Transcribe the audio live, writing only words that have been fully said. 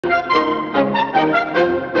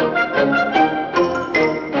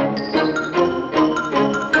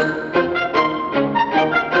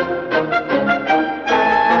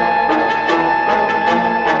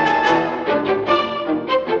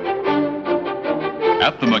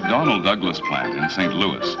At the McDonnell Douglas plant in St.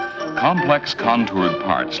 Louis, complex contoured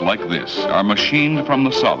parts like this are machined from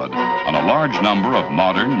the solid on a large number of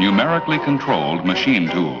modern, numerically controlled machine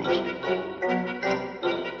tools.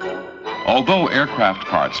 Although aircraft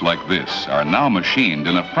parts like this are now machined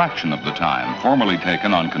in a fraction of the time formerly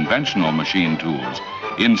taken on conventional machine tools,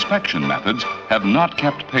 inspection methods have not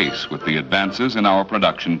kept pace with the advances in our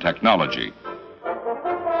production technology.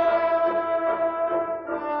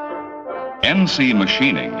 NC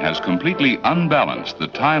machining has completely unbalanced the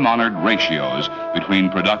time-honored ratios between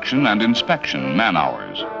production and inspection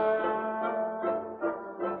man-hours.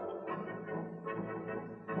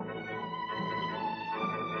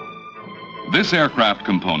 This aircraft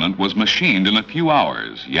component was machined in a few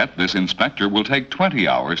hours, yet this inspector will take 20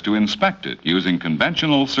 hours to inspect it using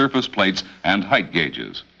conventional surface plates and height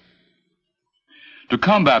gauges. To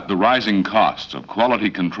combat the rising costs of quality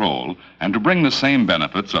control and to bring the same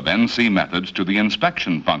benefits of NC methods to the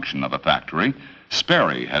inspection function of a factory,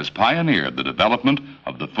 Sperry has pioneered the development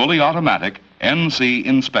of the fully automatic NC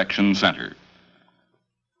Inspection Center.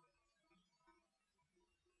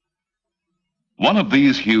 One of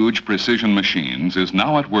these huge precision machines is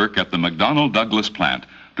now at work at the McDonnell Douglas plant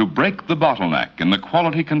to break the bottleneck in the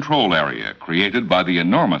quality control area created by the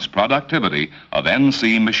enormous productivity of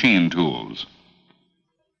NC machine tools.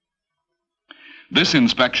 This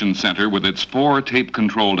inspection center, with its 4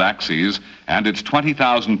 tape-controlled axes and its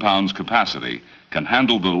 20,000 pounds capacity, can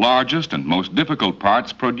handle the largest and most difficult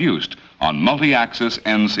parts produced on multi-axis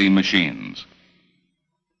NC machines.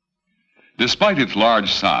 Despite its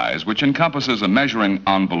large size, which encompasses a measuring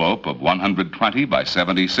envelope of 120 by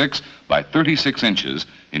 76 by 36 inches,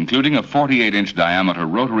 including a 48-inch diameter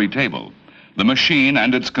rotary table, the machine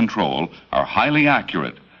and its control are highly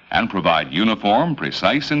accurate and provide uniform,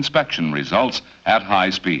 precise inspection results at high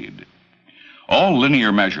speed. All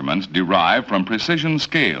linear measurements derive from precision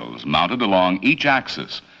scales mounted along each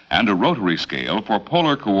axis and a rotary scale for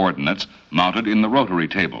polar coordinates mounted in the rotary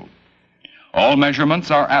table. All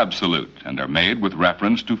measurements are absolute and are made with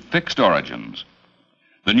reference to fixed origins.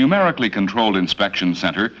 The numerically controlled inspection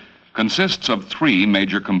center consists of 3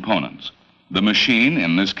 major components: the machine,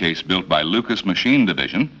 in this case built by Lucas Machine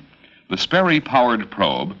Division, the Sperry-powered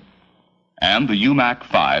probe, and the UMAC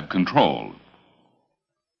 5 control.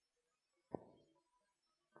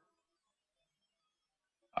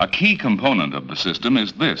 A key component of the system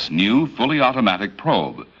is this new fully automatic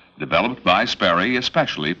probe, developed by Sperry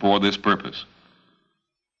especially for this purpose.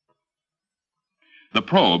 The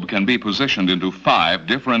probe can be positioned into 5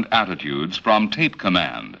 different attitudes from tape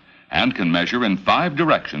command and can measure in 5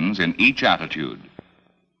 directions in each attitude.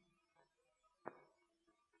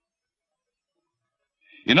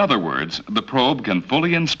 In other words, the probe can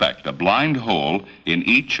fully inspect a blind hole in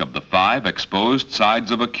each of the 5 exposed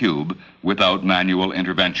sides of a cube without manual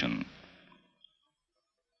intervention.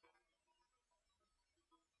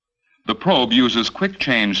 The probe uses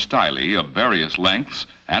quick-change styli of various lengths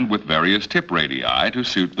and with various tip radii to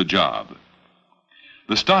suit the job.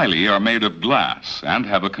 The styli are made of glass and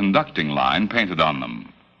have a conducting line painted on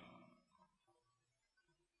them.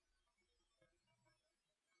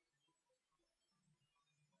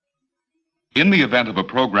 In the event of a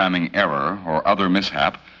programming error or other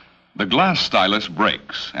mishap, the glass stylus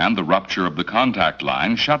breaks and the rupture of the contact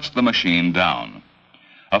line shuts the machine down.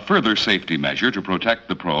 A further safety measure to protect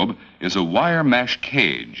the probe is a wire mesh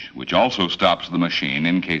cage, which also stops the machine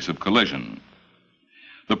in case of collision.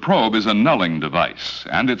 The probe is a nulling device,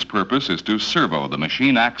 and its purpose is to servo the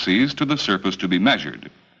machine axes to the surface to be measured.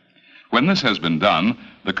 When this has been done,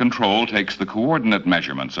 the control takes the coordinate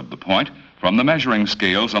measurements of the point from the measuring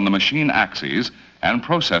scales on the machine axes and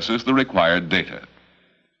processes the required data.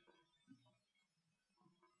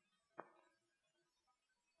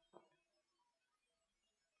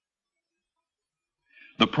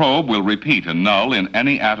 The probe will repeat a null in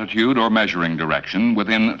any attitude or measuring direction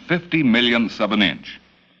within 50 millionths of an inch.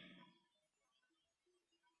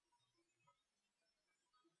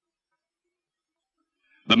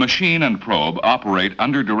 The machine and probe operate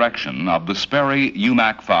under direction of the Sperry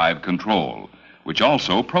UMAC 5 control, which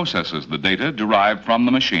also processes the data derived from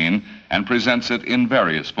the machine and presents it in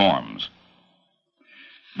various forms.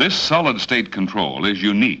 This solid-state control is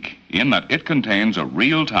unique in that it contains a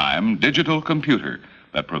real-time digital computer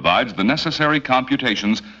that provides the necessary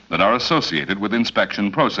computations that are associated with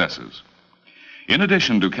inspection processes. In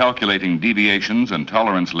addition to calculating deviations and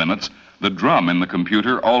tolerance limits, the drum in the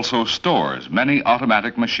computer also stores many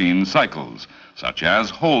automatic machine cycles, such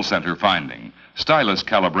as hole center finding, stylus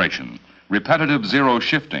calibration, repetitive zero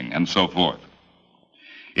shifting, and so forth.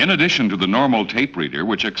 In addition to the normal tape reader,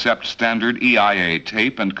 which accepts standard EIA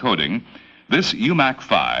tape and coding, this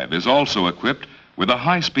UMAC-5 is also equipped with a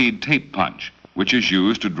high-speed tape punch, which is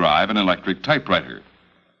used to drive an electric typewriter.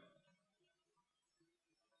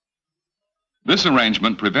 This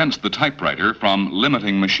arrangement prevents the typewriter from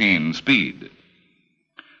limiting machine speed.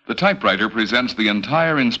 The typewriter presents the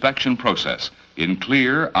entire inspection process in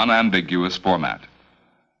clear, unambiguous format.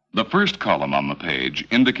 The first column on the page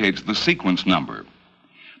indicates the sequence number.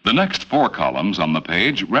 The next 4 columns on the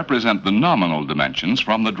page represent the nominal dimensions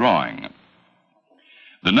from the drawing.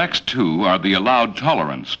 The next 2 are the allowed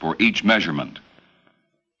tolerance for each measurement.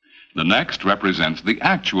 The next represents the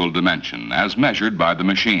actual dimension as measured by the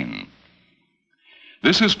machine.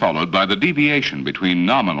 This is followed by the deviation between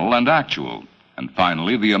nominal and actual, and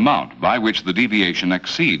finally the amount by which the deviation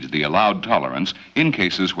exceeds the allowed tolerance in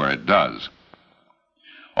cases where it does.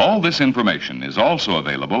 All this information is also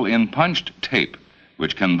available in punched tape,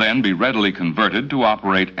 which can then be readily converted to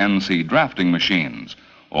operate NC drafting machines,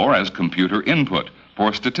 or as computer input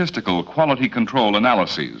for statistical quality control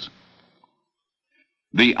analyses.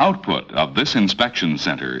 The output of this inspection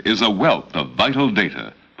center is a wealth of vital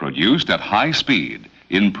data produced at high speed,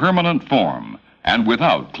 in permanent form, and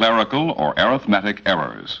without clerical or arithmetic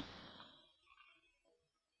errors.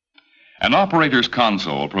 An operator's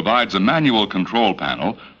console provides a manual control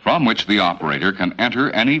panel from which the operator can enter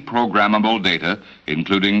any programmable data,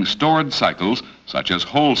 including stored cycles such as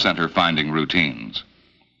hole center finding routines.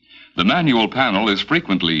 The manual panel is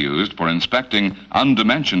frequently used for inspecting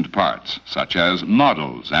undimensioned parts, such as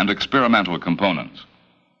models and experimental components.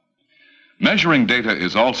 Measuring data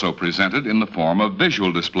is also presented in the form of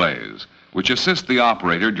visual displays, which assist the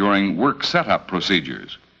operator during work setup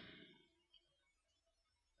procedures.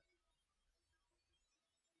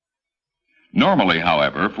 Normally,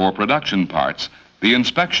 however, for production parts, the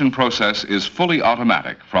inspection process is fully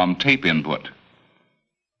automatic from tape input.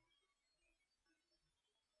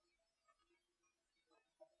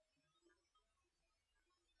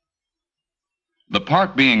 The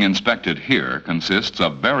part being inspected here consists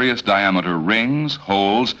of various diameter rings,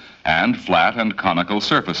 holes, and flat and conical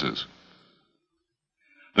surfaces.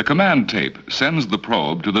 The command tape sends the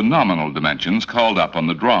probe to the nominal dimensions called up on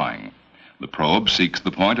the drawing. The probe seeks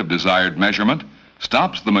the point of desired measurement,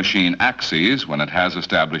 stops the machine axes when it has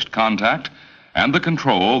established contact, and the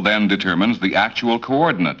control then determines the actual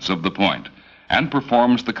coordinates of the point and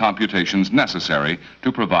performs the computations necessary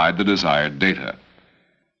to provide the desired data.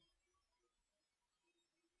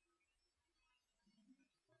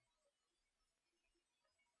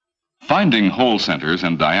 Finding hole centers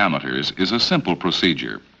and diameters is a simple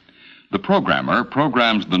procedure. The programmer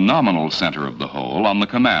programs the nominal center of the hole on the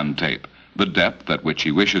command tape, the depth at which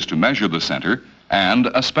he wishes to measure the center, and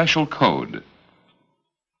a special code.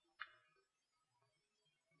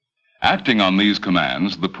 Acting on these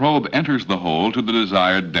commands, the probe enters the hole to the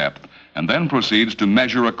desired depth and then proceeds to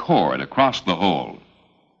measure a chord across the hole.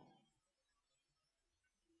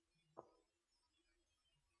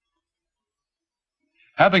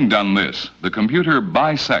 Having done this, the computer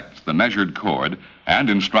bisects the measured chord and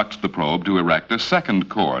instructs the probe to erect a second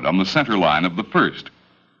chord on the center line of the first.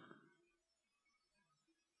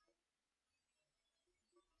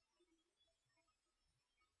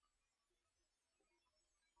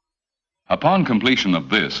 Upon completion of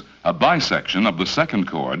this, a bisection of the second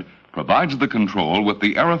chord provides the control with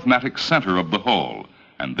the arithmetic center of the hole,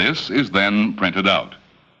 and this is then printed out.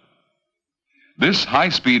 This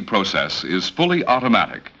high-speed process is fully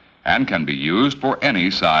automatic and can be used for any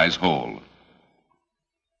size hole.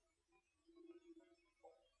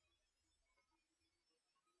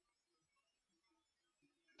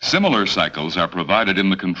 Similar cycles are provided in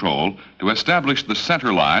the control to establish the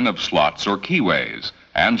center line of slots or keyways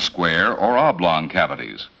and square or oblong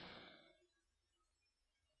cavities.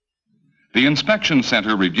 The inspection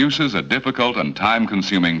center reduces a difficult and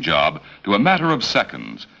time-consuming job to a matter of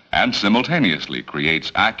seconds and simultaneously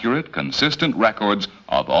creates accurate, consistent records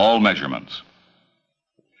of all measurements.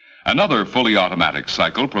 Another fully automatic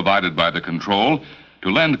cycle provided by the control to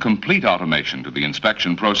lend complete automation to the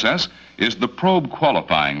inspection process is the probe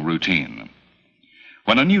qualifying routine.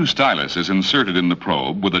 When a new stylus is inserted in the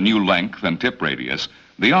probe with a new length and tip radius,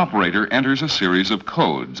 the operator enters a series of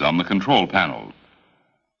codes on the control panel.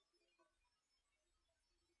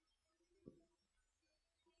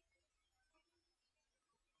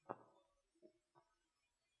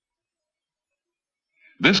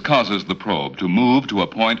 This causes the probe to move to a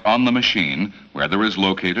point on the machine where there is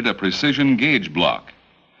located a precision gauge block.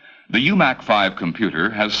 The UMAC-5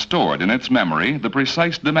 computer has stored in its memory the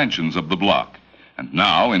precise dimensions of the block, and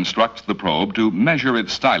now instructs the probe to measure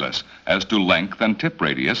its stylus as to length and tip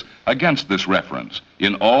radius against this reference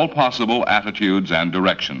in all possible attitudes and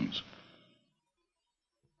directions.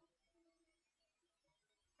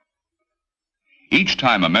 Each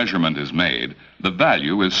time a measurement is made, the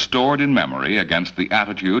value is stored in memory against the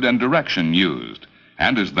attitude and direction used,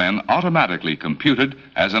 and is then automatically computed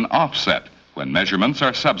as an offset when measurements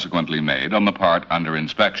are subsequently made on the part under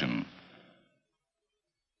inspection.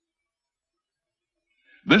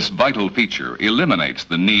 This vital feature eliminates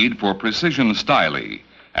the need for precision styling,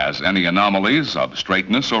 as any anomalies of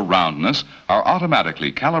straightness or roundness are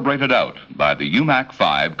automatically calibrated out by the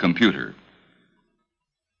UMAC-5 computer.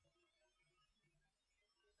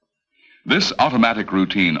 This automatic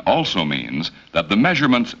routine also means that the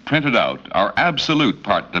measurements printed out are absolute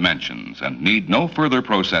part dimensions and need no further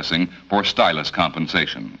processing for stylus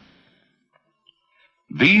compensation.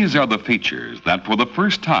 These are the features that for the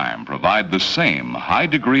first time provide the same high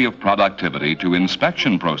degree of productivity to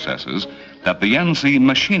inspection processes that the NC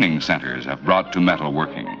machining centers have brought to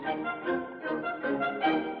metalworking.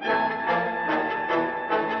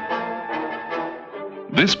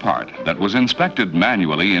 This part that was inspected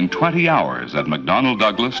manually in 20 hours at McDonnell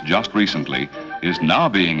Douglas just recently is now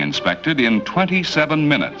being inspected in 27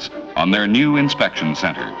 minutes on their new inspection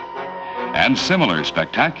center. And similar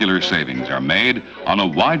spectacular savings are made on a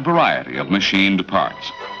wide variety of machined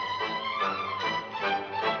parts.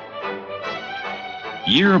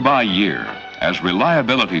 Year by year, as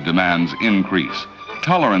reliability demands increase,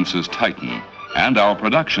 tolerances tighten, and our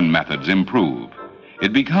production methods improve,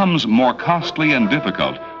 it becomes more costly and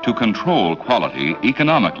difficult to control quality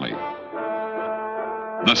economically.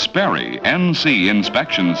 The Sperry NC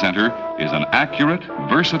Inspection Center is an accurate,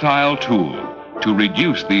 versatile tool to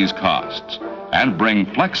reduce these costs and bring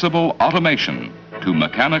flexible automation to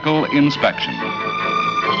mechanical inspection.